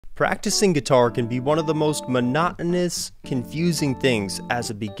Practicing guitar can be one of the most monotonous, confusing things as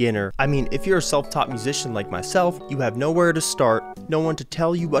a beginner. I mean, if you're a self-taught musician like myself, you have nowhere to start, no one to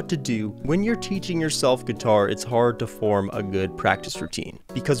tell you what to do. When you're teaching yourself guitar, it's hard to form a good practice routine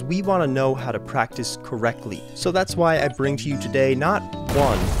because we want to know how to practice correctly. So that's why I bring to you today not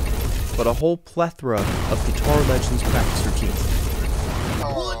one, but a whole plethora of Guitar Legends practice routines.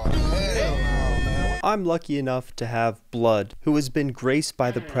 I'm lucky enough to have Blood, who has been graced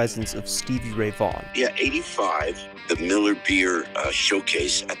by the presence of Stevie Ray Vaughan. Yeah, 85, the Miller Beer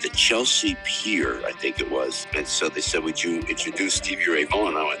showcase at the Chelsea Pier, I think it was. And so they said, would you introduce Stevie Ray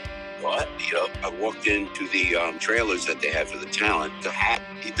Vaughan? I went, what? You know, I walked into the trailers that they had for the talent, the hat,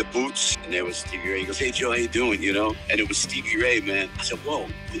 the boots, and there was Stevie Ray. He goes, hey, Joe, how you doing? You know, and it was Stevie Ray, man. I said, whoa,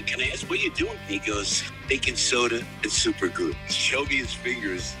 can I ask what you doing? He goes, baking soda and super glue. Showed me his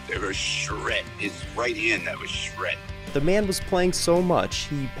fingers. They were shred. His right hand, that was shred. The man was playing so much,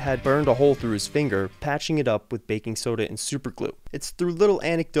 he had burned a hole through his finger, patching it up with baking soda and super glue. It's through little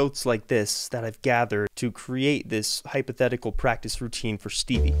anecdotes like this that I've gathered to create this hypothetical practice routine for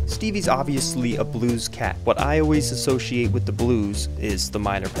Stevie. Stevie's obviously a blues cat. What I always associate with the blues is the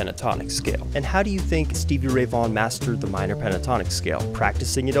minor pentatonic scale. And how do you think Stevie Ray Vaughan mastered the minor pentatonic scale?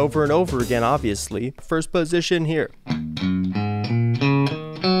 Practicing it over and over again, obviously. First position here.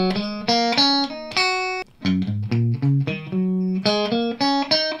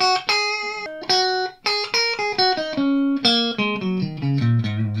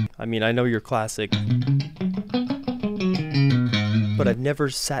 I mean, I know you're classic, but I've never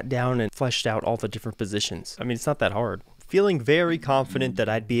sat down and fleshed out all the different positions. I mean, it's not that hard. Feeling very confident that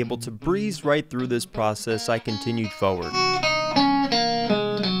I'd be able to breeze right through this process, I continued forward.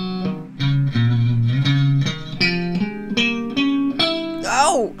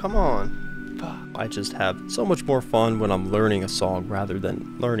 Oh, come on. I just have so much more fun when I'm learning a song rather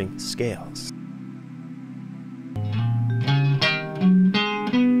than learning scales.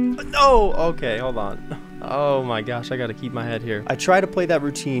 Oh, okay, hold on. Oh my gosh, I gotta keep my head here. I try to play that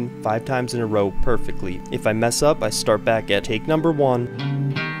routine 5 times in a row perfectly. If I mess up, I start back at take number 1.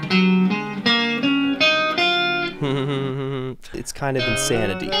 It's kind of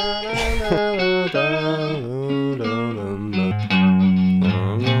insanity.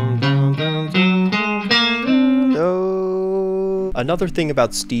 Another thing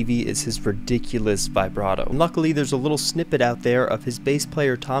about Stevie is his ridiculous vibrato. Luckily, there's a little snippet out there of his bass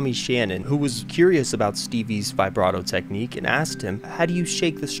player Tommy Shannon, who was curious about Stevie's vibrato technique and asked him, how do you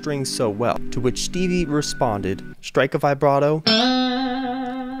shake the strings so well? To which Stevie responded, strike a vibrato,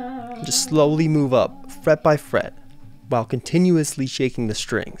 just slowly move up, fret by fret, while continuously shaking the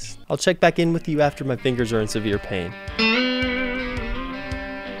strings. I'll check back in with you after my fingers are in severe pain.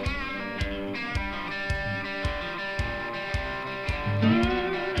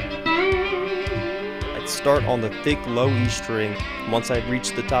 Start on the thick low E string. Once I'd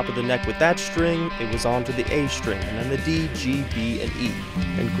reached the top of the neck with that string, it was on to the A string, and then the D, G, B, and E,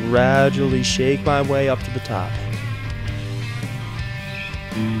 and gradually shake my way up to the top.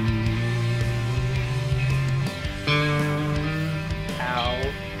 Ow.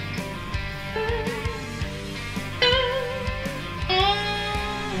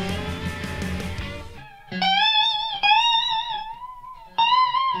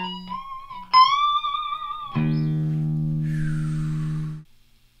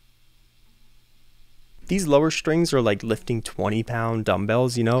 These lower strings are like lifting 20-pound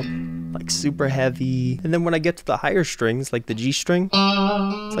dumbbells, you know, like super heavy. And then when I get to the higher strings, like the G string,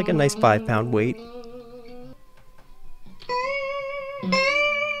 it's like a nice 5-pound weight.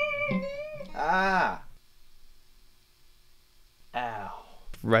 Ah! Ow.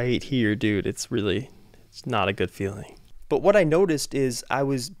 Right here, dude, it's not a good feeling. But what I noticed is I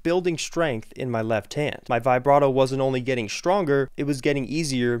was building strength in my left hand. My vibrato wasn't only getting stronger, it was getting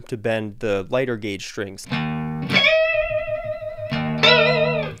easier to bend the lighter gauge strings.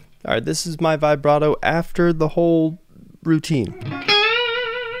 Alright, this is my vibrato after the whole routine.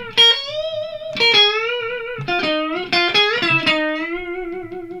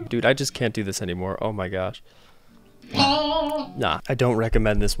 Dude, I just can't do this anymore. Oh my gosh. Nah, I don't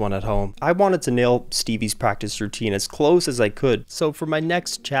recommend this one at home. I wanted to nail Stevie's practice routine as close as I could. So for my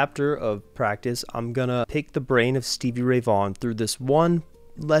next chapter of practice, I'm gonna pick the brain of Stevie Ray Vaughan through this one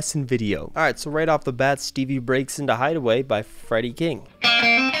lesson video. Alright, so right off the bat, Stevie breaks into Hideaway by Freddie King.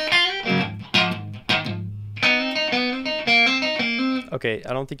 Okay,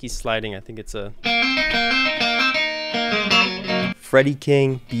 I don't think he's sliding. I think it's a Freddie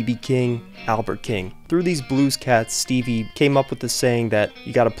King, B.B. King, Albert King. Through these blues cats, Stevie came up with the saying that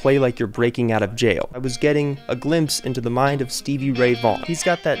you gotta play like you're breaking out of jail. I was getting a glimpse into the mind of Stevie Ray Vaughan. He's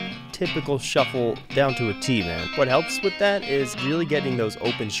got that typical shuffle down to a T, man. What helps with that is really getting those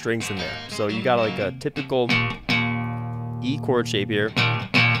open strings in there. So you got like a typical E chord shape here.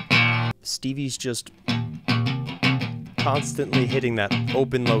 Stevie's just constantly hitting that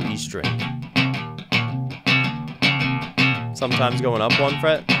open low E string. Sometimes going up 1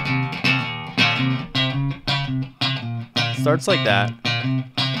 fret. Starts like that.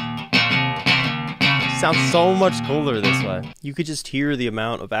 Sounds so much cooler this way. You could just hear the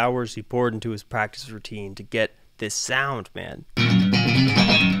amount of hours he poured into his practice routine to get this sound, man.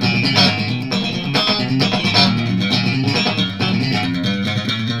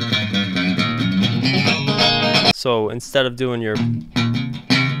 So instead of doing your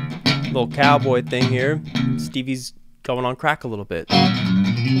little cowboy thing here, Stevie's going on crack a little bit.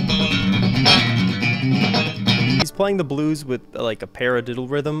 He's playing the blues with like a paradiddle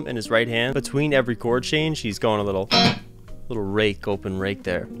rhythm in his right hand. Between every chord change, he's going a little rake, open rake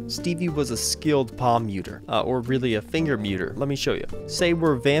there. Stevie was a skilled palm muter, or really a finger muter. Let me show you. Say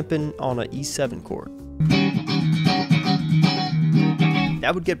we're vamping on an E7 chord.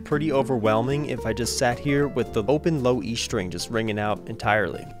 That would get pretty overwhelming if I just sat here with the open low E string just ringing out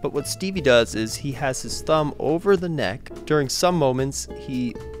entirely. But what Stevie does is he has his thumb over the neck. During some moments,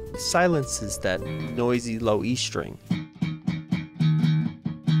 he silences that noisy low E string.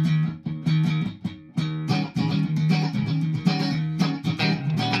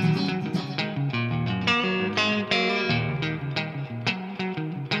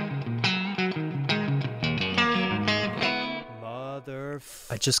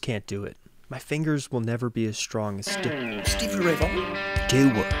 I just can't do it. My fingers will never be as strong as Stevie Ray Vaughan. 2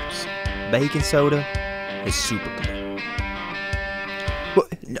 words. Baking soda and super glue.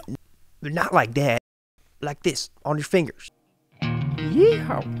 But no, not like that. Like this, on your fingers.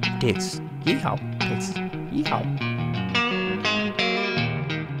 Yeehaw. This. Yeehaw. This. Yeehaw.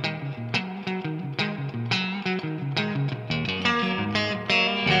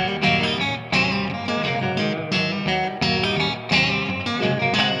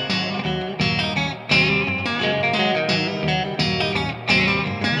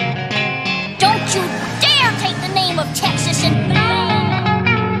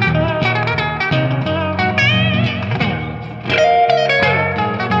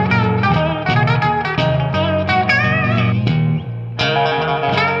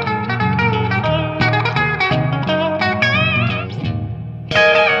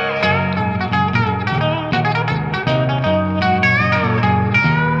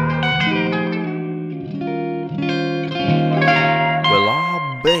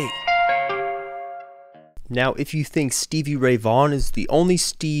 Now, if you think Stevie Ray Vaughan is the only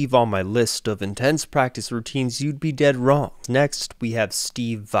Steve on my list of intense practice routines, you'd be dead wrong. Next, we have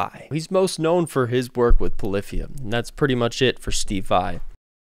Steve Vai. He's most known for his work with Polyphia, and that's pretty much it for Steve Vai.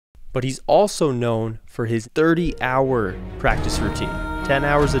 But he's also known for his 30-hour practice routine, 10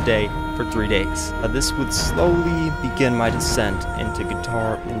 hours a day for 3 days. This would slowly begin my descent into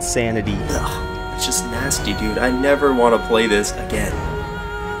guitar insanity. Ugh, it's just nasty, dude. I never want to play this again.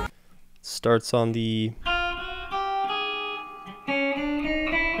 Starts on the...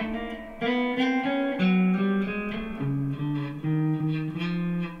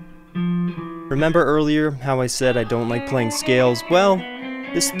 Remember earlier how I said I don't like playing scales? Well,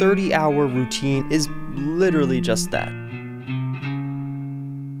 this 30-hour routine is literally just that.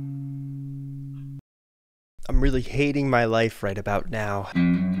 I'm really hating my life right about now.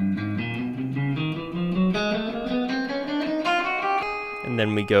 And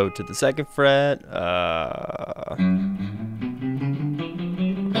then we go to the 2nd fret.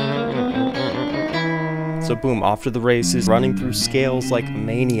 So boom, off to the races, running through scales like a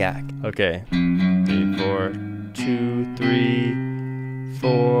maniac. Okay, 3, 4, 2, 3,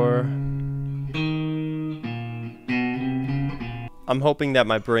 4. I'm hoping that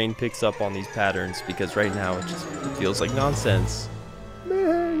my brain picks up on these patterns because right now it just feels like nonsense.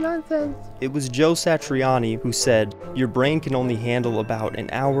 Nonsense. It was Joe Satriani who said, your brain can only handle about an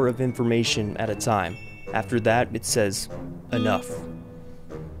hour of information at a time. After that, it says, enough.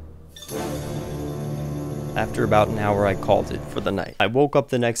 After about an hour, I called it for the night. I woke up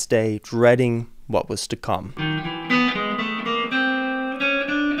the next day dreading what was to come.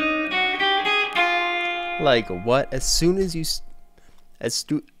 Like what? As soon as you start.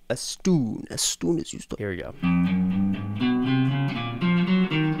 Here we go.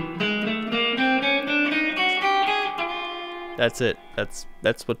 That's it.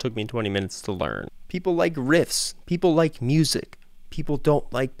 That's what took me 20 minutes to learn. People like riffs. People like music. people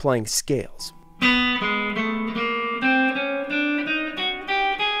don't like playing scales.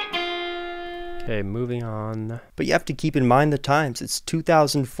 Okay, moving on. But you have to keep in mind the times. It's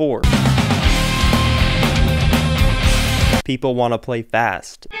 2004. People want to play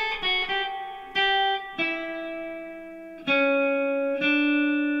fast.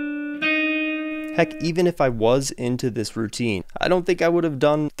 Heck, even if I was into this routine, I don't think I would have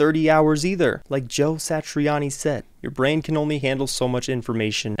done 30 hours either. Like Joe Satriani said, your brain can only handle so much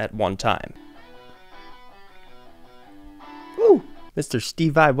information at one time. Woo! Mr.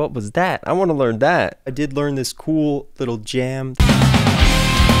 Steve I, what was that? I want to learn that. I did learn this cool little jam.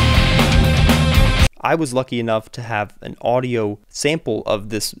 I was lucky enough to have an audio sample of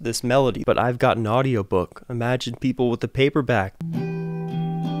this melody, but I've got an audiobook. Imagine people with the paperback.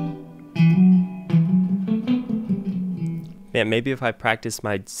 Man, maybe if I practiced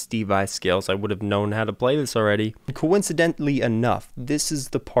my Steve Vai scales, I would have known how to play this already. Coincidentally enough, this is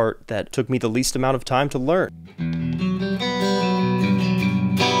the part that took me the least amount of time to learn.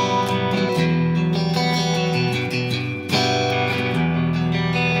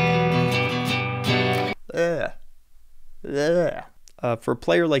 For a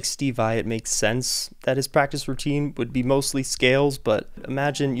player like Steve Vai, it makes sense that his practice routine would be mostly scales, but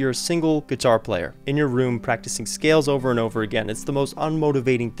imagine you're a single guitar player in your room practicing scales over and over again. It's the most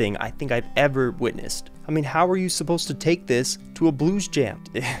unmotivating thing I think I've ever witnessed. I mean, how are you supposed to take this to a blues jam?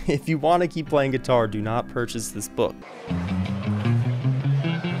 If you want to keep playing guitar, do not purchase this book.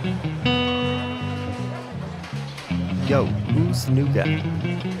 Yo, who's the new guy?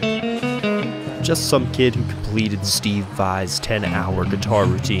 Just some kid who completed Steve Vai's 10-hour guitar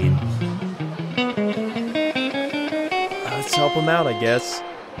routine. Let's help him out, I guess.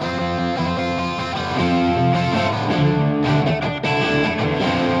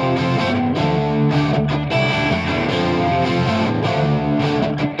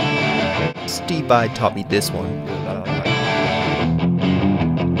 Steve Vai taught me this one.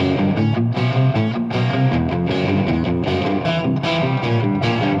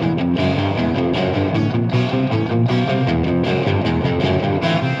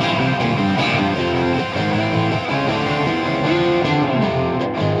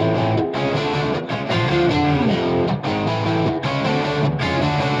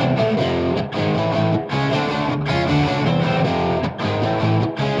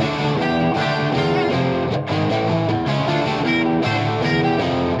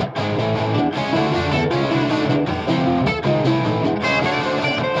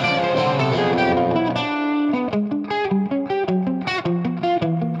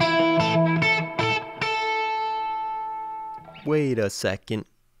 Wait a second.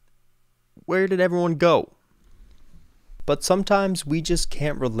 Where did everyone go? But sometimes we just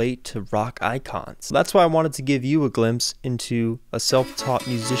can't relate to rock icons. That's why I wanted to give you a glimpse into a self-taught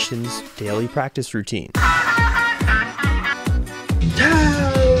musician's daily practice routine.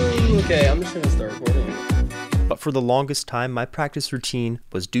 Okay, I'm just gonna start recording. But for the longest time, my practice routine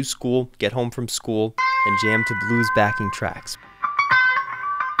was do school, get home from school, and jam to blues backing tracks.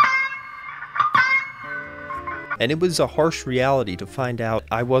 And it was a harsh reality to find out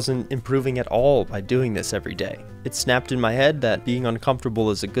I wasn't improving at all by doing this every day. It snapped in my head that being uncomfortable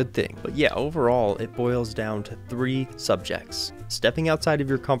is a good thing. But yeah, overall, it boils down to 3 subjects. Stepping outside of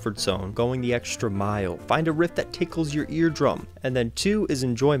your comfort zone, going the extra mile, find a riff that tickles your eardrum. And then 2 is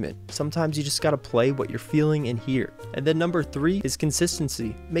enjoyment. Sometimes you just gotta play what you're feeling and hear. And then number 3 is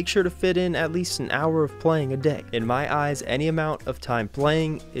consistency. Make sure to fit in at least an hour of playing a day. In my eyes, any amount of time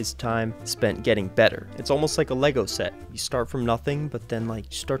playing is time spent getting better. It's almost like a Lego set. You start from nothing, but then you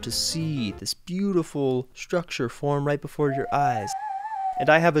start to see this beautiful structure form right before your eyes. And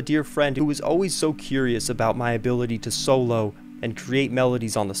I have a dear friend who was always so curious about my ability to solo and create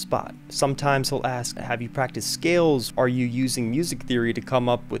melodies on the spot. Sometimes he'll ask, have you practiced scales? Are you using music theory to come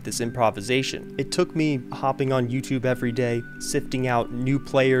up with this improvisation? It took me hopping on YouTube every day, sifting out new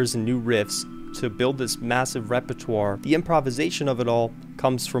players and new riffs to build this massive repertoire. The improvisation of it all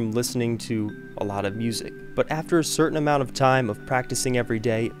comes from listening to a lot of music. But after a certain amount of time of practicing every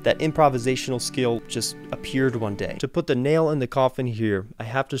day, that improvisational skill just appeared one day. To put the nail in the coffin here, I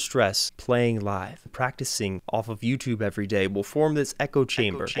have to stress playing live. Practicing off of YouTube every day will form this echo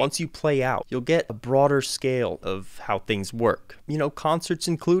chamber. Once you play out, you'll get a broader scale of how things work. You know, concerts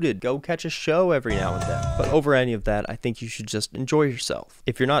included. Go catch a show every now and then. But over any of that, I think you should just enjoy yourself.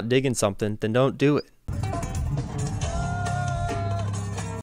 If you're not digging something, then don't do it.